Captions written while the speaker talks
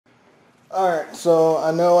Alright, so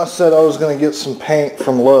I know I said I was going to get some paint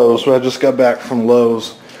from Lowe's, but I just got back from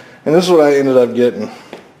Lowe's. And this is what I ended up getting.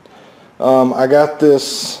 I got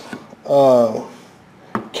this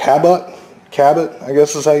Cabot, I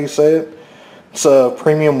guess is how you say it. It's a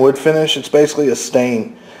premium wood finish. It's basically a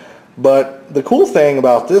stain. But the cool thing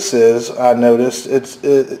about this is, I noticed,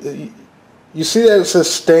 you see that it says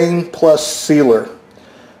stain plus sealer.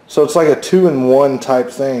 So it's like a 2-in-1 type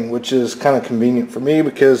thing, which is kind of convenient for me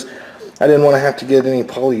because I didn't want to have to get any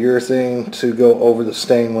polyurethane to go over the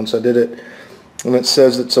stain once I did it. And it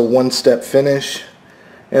says it's a one-step finish,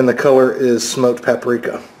 and the color is smoked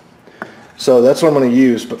paprika. So that's what I'm going to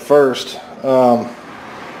use. But first, I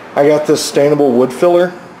got this stainable wood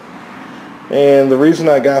filler. And the reason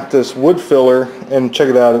I got this wood filler, and check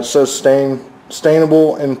it out, it says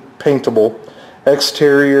stainable and paintable,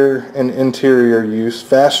 exterior and interior use,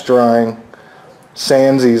 fast drying,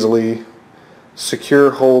 sands easily, secure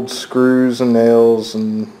holds screws and nails,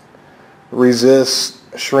 and resists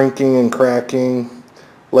shrinking and cracking,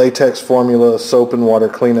 latex formula, soap and water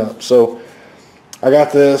cleanup. So I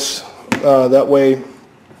got this, that way,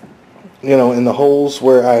 you know, in the holes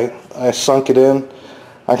where I sunk it in,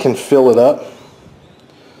 I can fill it up.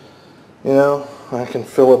 You know, I can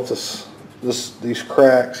fill up these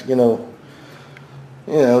cracks, you know,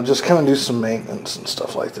 just kind of do some maintenance and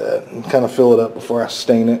stuff like that, and kind of fill it up before I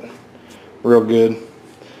stain it real good.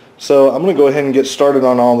 So I'm going to go ahead and get started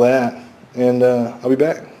on all that, and I'll be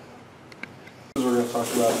back. We're going to talk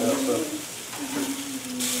about that stuff.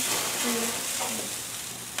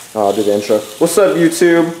 I'll do the intro. What's up,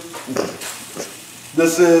 YouTube?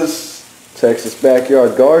 This is Texas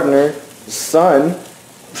Backyard Gardener, son.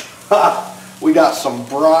 we got some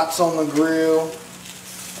brats on the grill.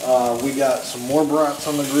 We got some more brats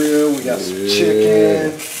on the grill. We got some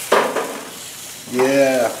chicken.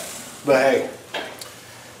 Yeah. But hey,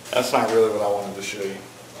 that's not really what I wanted to show you.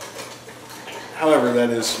 However, that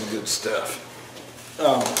is some good stuff.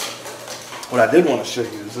 What I did want to show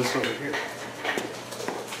you is this over here.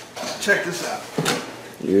 Check this out.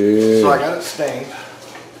 Yeah. So I got it stained.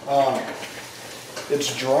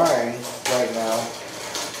 It's drying right now.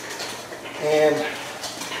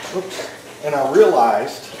 And I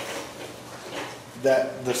realized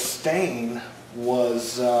that the stain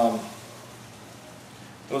was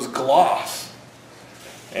it was gloss.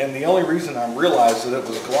 And the only reason I realized that it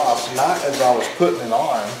was gloss, not as I was putting it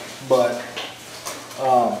on, but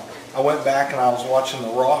I went back and I was watching the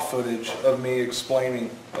raw footage of me explaining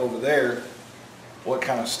over there what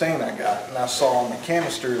kind of stain I got, and I saw on the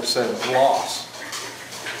canister it said gloss.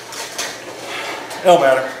 It don't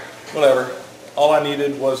matter, whatever. All I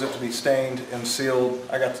needed was it to be stained and sealed.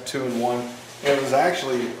 I got the 2-in-1. It was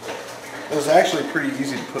actually pretty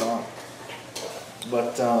easy to put on,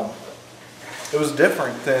 but it was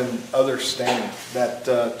different than other stain. That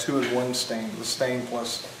 2-in-1 stain, the stain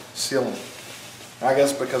plus sealant. I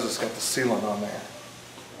guess because it's got the sealant on there.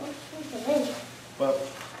 But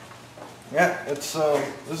yeah, it's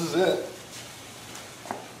this is it.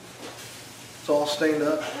 It's all stained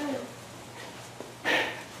up.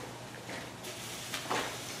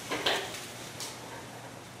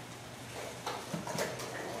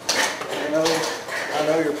 I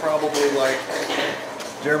know you're probably like,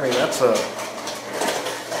 Jeremy, that's a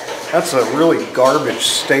really garbage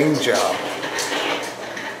stain job.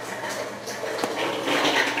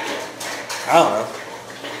 I don't know.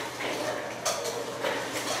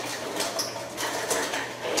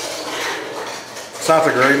 It's not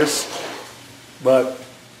the greatest, but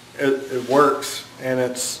it works, and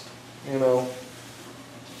it's, you know,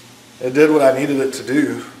 it did what I needed it to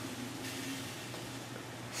do.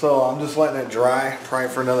 So I'm just letting it dry probably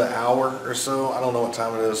for another hour or so. I don't know what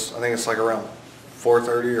time it is. I think it's like around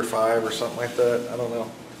 4:30 or 5 or something like that. I don't know.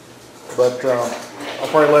 But I'll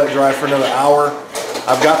probably let it dry for another hour.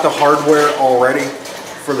 I've got the hardware already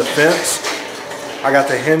for the fence. I got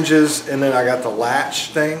the hinges, and then I got the latch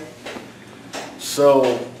thing.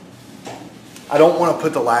 So I don't want to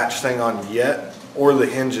put the latch thing on yet, or the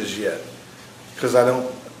hinges yet, because I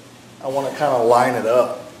want to kind of line it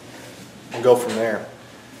up and go from there.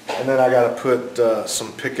 And then I got to put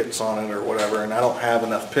some pickets on it or whatever, and I don't have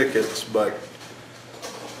enough pickets, but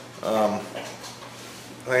I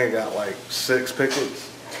think I got like 6 pickets,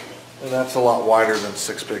 and that's a lot wider than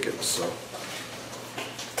 6 pickets, so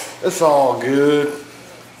it's all good.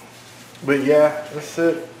 But yeah, that's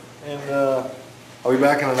it, and I'll be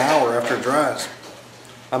back in an hour after it dries.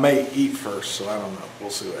 I may eat first, so I don't know. We'll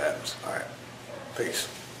see what happens. All right, peace.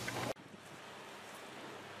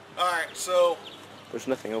 All right, so. There's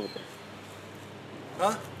nothing over there.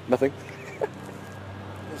 Huh? Nothing.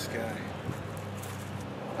 This guy.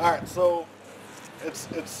 Alright, so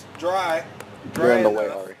it's dry. You're in the enough. way,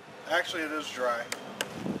 Ari. Actually, it is dry.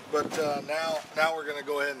 But now we're gonna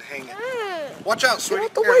go ahead and hang it. Watch out, sweetie.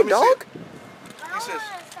 Get out the Here, way, let me see dog. it. I don't want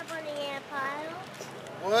to step on the ant pile.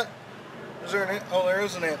 What? Is there an ant? Oh, there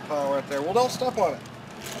is an ant pile right there. Well, don't step on it.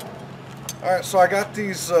 Alright, so I got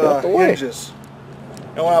these out the way. hinges.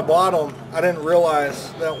 And when I bought them, I didn't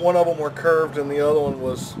realize that one of them were curved and the other one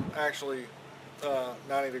was actually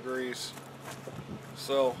 90 degrees.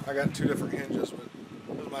 So I got two different hinges, but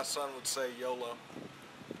as my son would say, YOLO.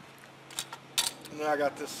 And then I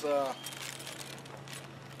got this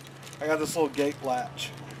little gate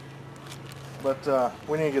latch. But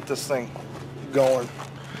we need to get this thing going.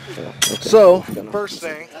 So, first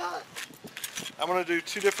thing, I'm going to do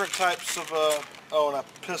two different types of, oh, and I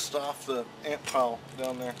pissed off the ant pile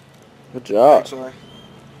down there. Good job. Sorry.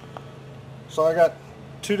 So I got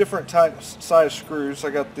two different types, size screws. I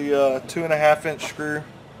got the 2.5 inch screw.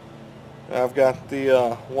 I've got the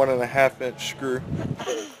 1.5 inch screw,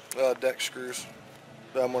 deck screws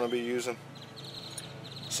that I'm going to be using.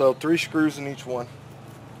 So 3 screws in each one.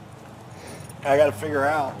 I got to figure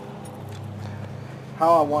out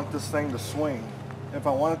how I want this thing to swing. If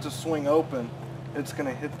I want it to swing open, it's going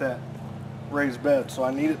to hit that raised bed, so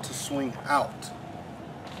I need it to swing out.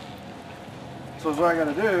 So what I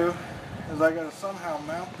got to do is I got to somehow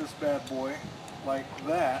mount this bad boy like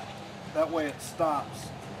that. That way it stops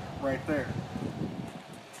right there.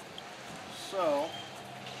 So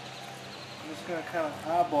I'm just going to kind of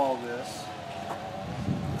eyeball this.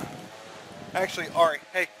 Actually, Ari,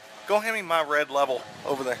 hey, go hand me my red level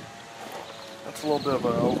over there. That's a little bit of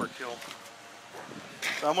an overkill.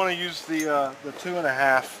 So I'm going to use the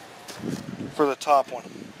 2.5 for the top one.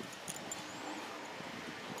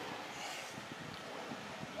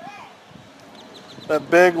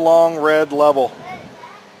 That big, long, red level.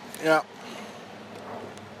 Yeah.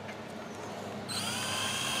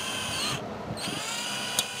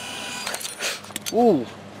 Ooh.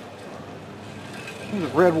 He's a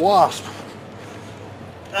red wasp.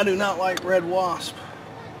 I do not like red wasp.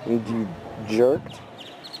 And you jerked?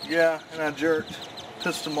 Yeah, and I jerked.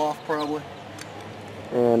 Pissed him off probably.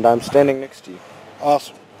 And I'm standing next to you.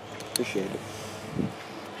 Awesome. Appreciate it.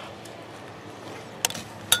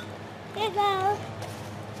 Here you go.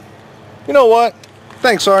 You know what?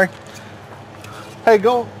 Thanks, sorry. Hey,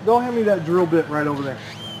 go hand me that drill bit right over there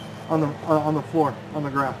on the floor, on the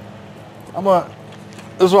ground.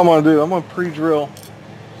 This is what I'm gonna do. I'm gonna pre-drill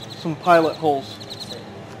some pilot holes.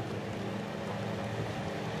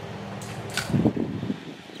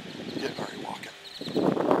 Get Ari walking.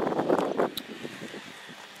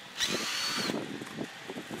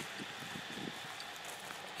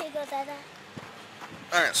 Here you go, Dada.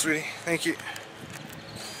 All right, sweetie. Thank you.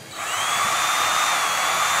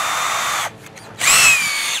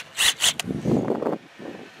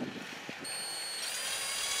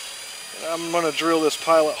 I'm going to drill this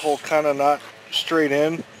pilot hole kind of not straight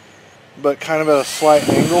in, but kind of at a slight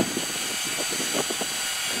angle.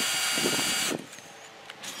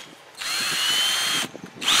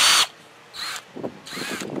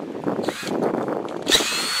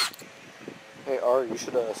 Hey, Art, you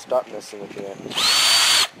should stop messing with that.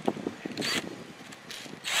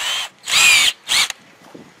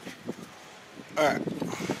 Alright.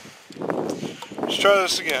 Let's try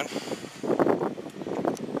this again.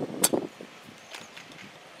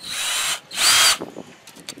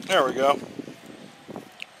 There we go.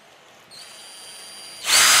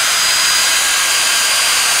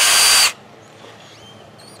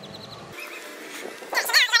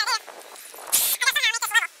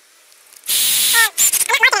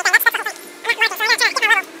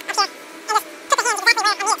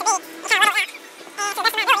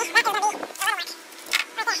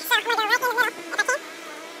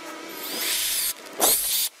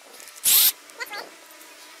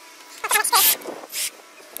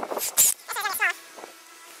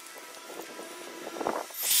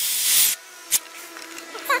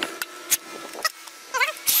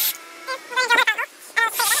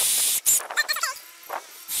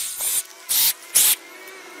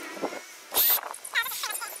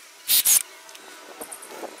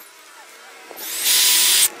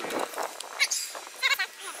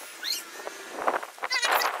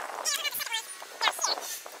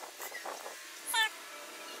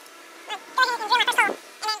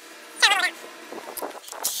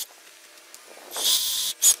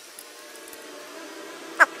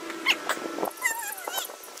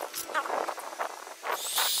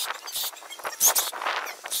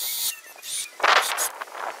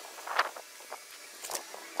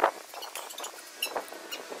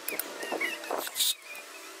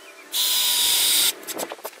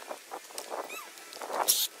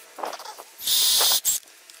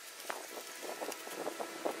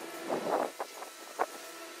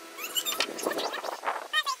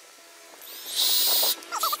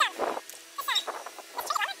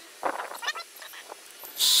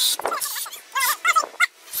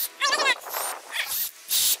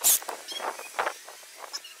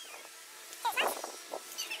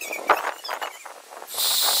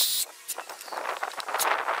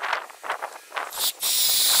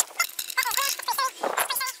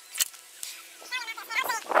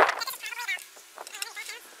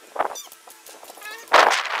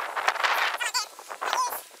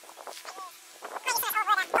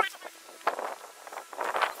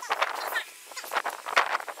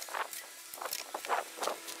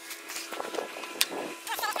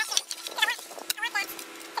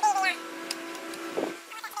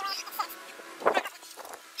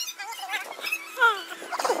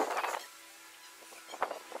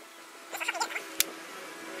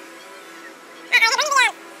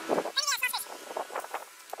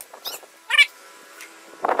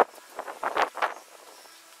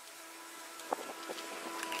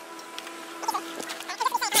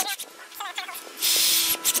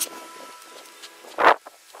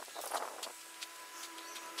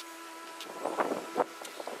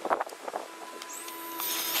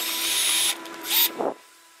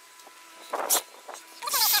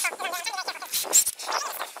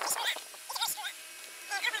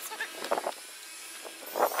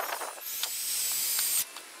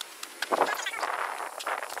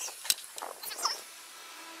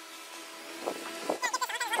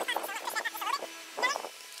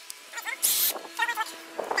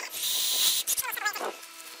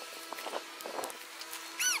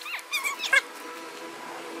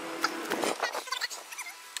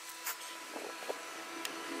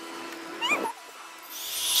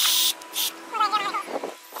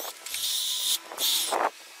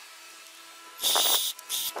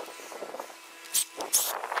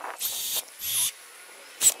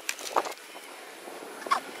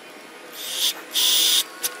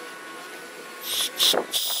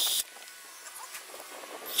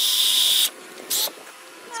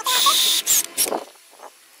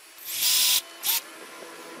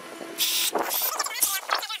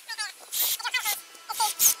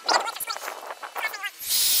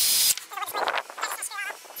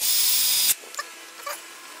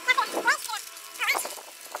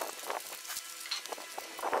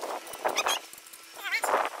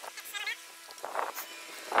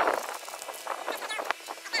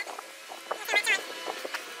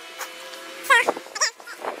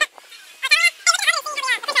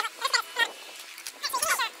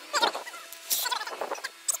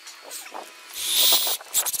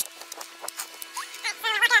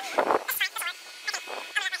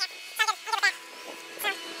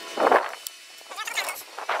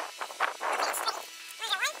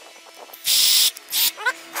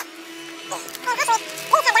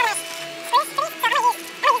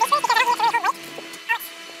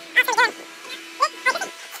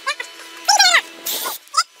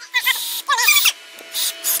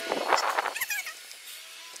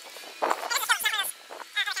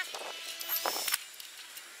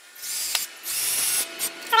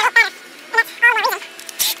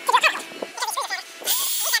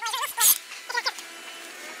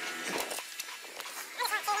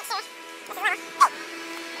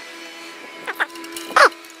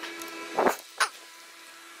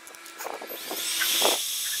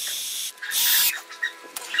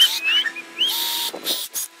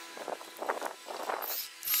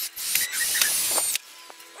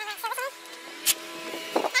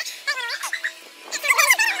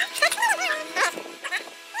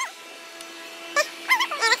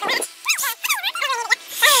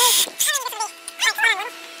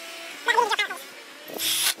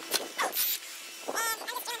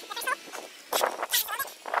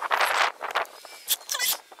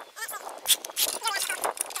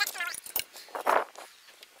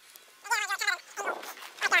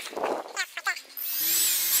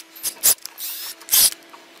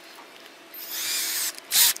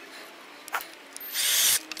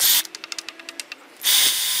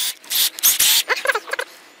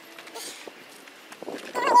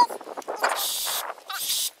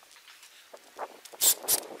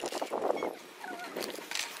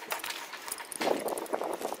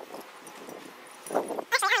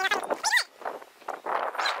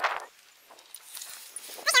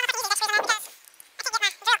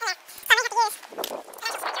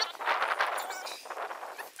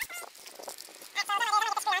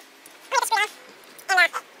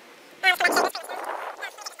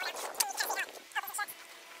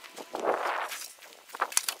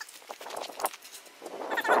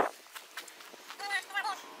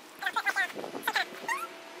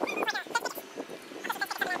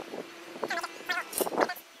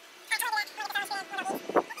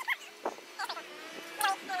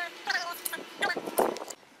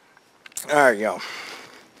 Alright, y'all.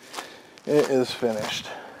 It is finished.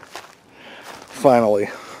 Finally.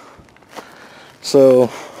 So,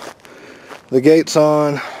 the gate's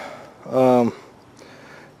on.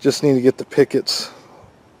 Just need to get the pickets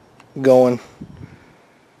going.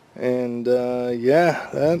 And yeah,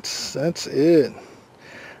 that's it.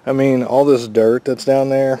 I mean, all this dirt that's down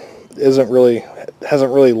there hasn't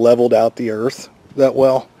really leveled out the earth that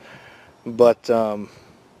well. But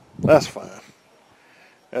that's fine.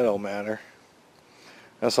 It don't matter.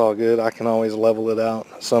 That's all good. I can always level it out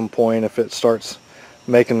at some point if it starts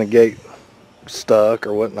making the gate stuck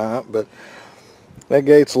or whatnot. But that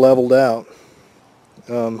gate's leveled out.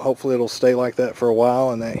 Hopefully it'll stay like that for a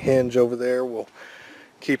while, and that hinge over there will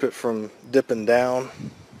keep it from dipping down.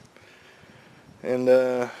 And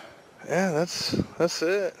yeah, that's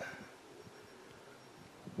it.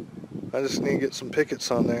 I just need to get some pickets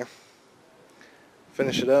on there.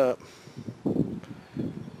 Finish it up.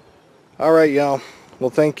 Alright, y'all.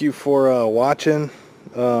 Well, thank you for watching.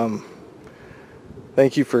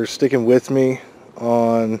 Thank you for sticking with me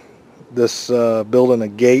on this building a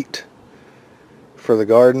gate for the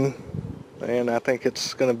garden. And I think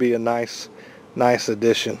it's going to be a nice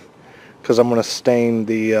addition, because I'm going to stain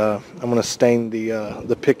the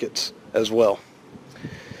pickets as well.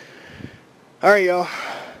 Alright, y'all.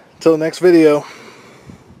 Until the next video.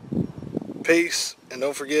 Peace, and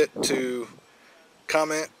don't forget to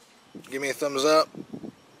comment, give me a thumbs up,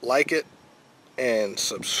 like it, and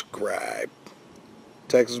subscribe.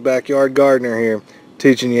 Texas Backyard Gardener here,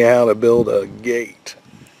 teaching you how to build a gate.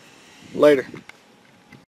 Later.